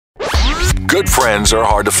Good friends are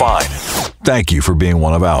hard to find. Thank you for being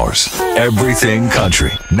one of ours. Everything Country,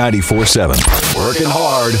 94.7. Working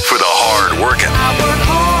hard for the hard working. I work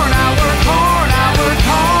hard, I work hard, I work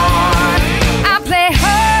hard. I play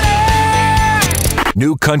harder.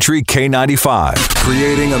 New Country K95,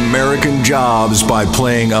 creating American jobs by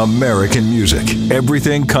playing American music.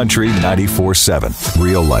 Everything Country 94.7.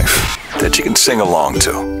 Real life that you can sing along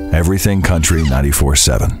to. Everything Country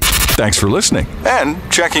 94.7. Thanks for listening and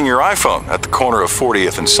checking your iPhone at the corner of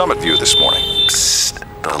 40th and Summit View this morning. Psst,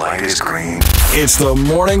 the light is green. It's the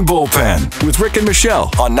Morning Bullpen with Rick and Michelle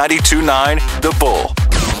on 92.9 The Bull.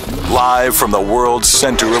 Live from the world's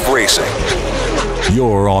center of racing.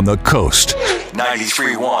 You're on the coast.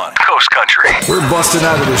 93.1 Coast Country. We're busting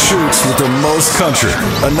out of the chutes with the most country.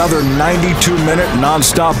 Another 92-minute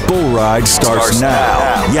nonstop bull ride starts now.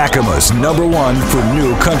 Yakima's #1 for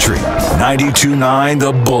New Country. 92.9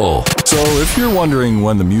 The Bull. So if you're wondering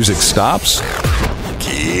when the music stops,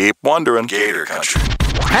 keep wondering. Gator Country.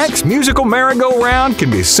 Hank's musical merry-go-round can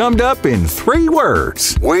be summed up in 3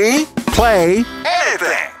 words. We play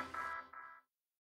anything.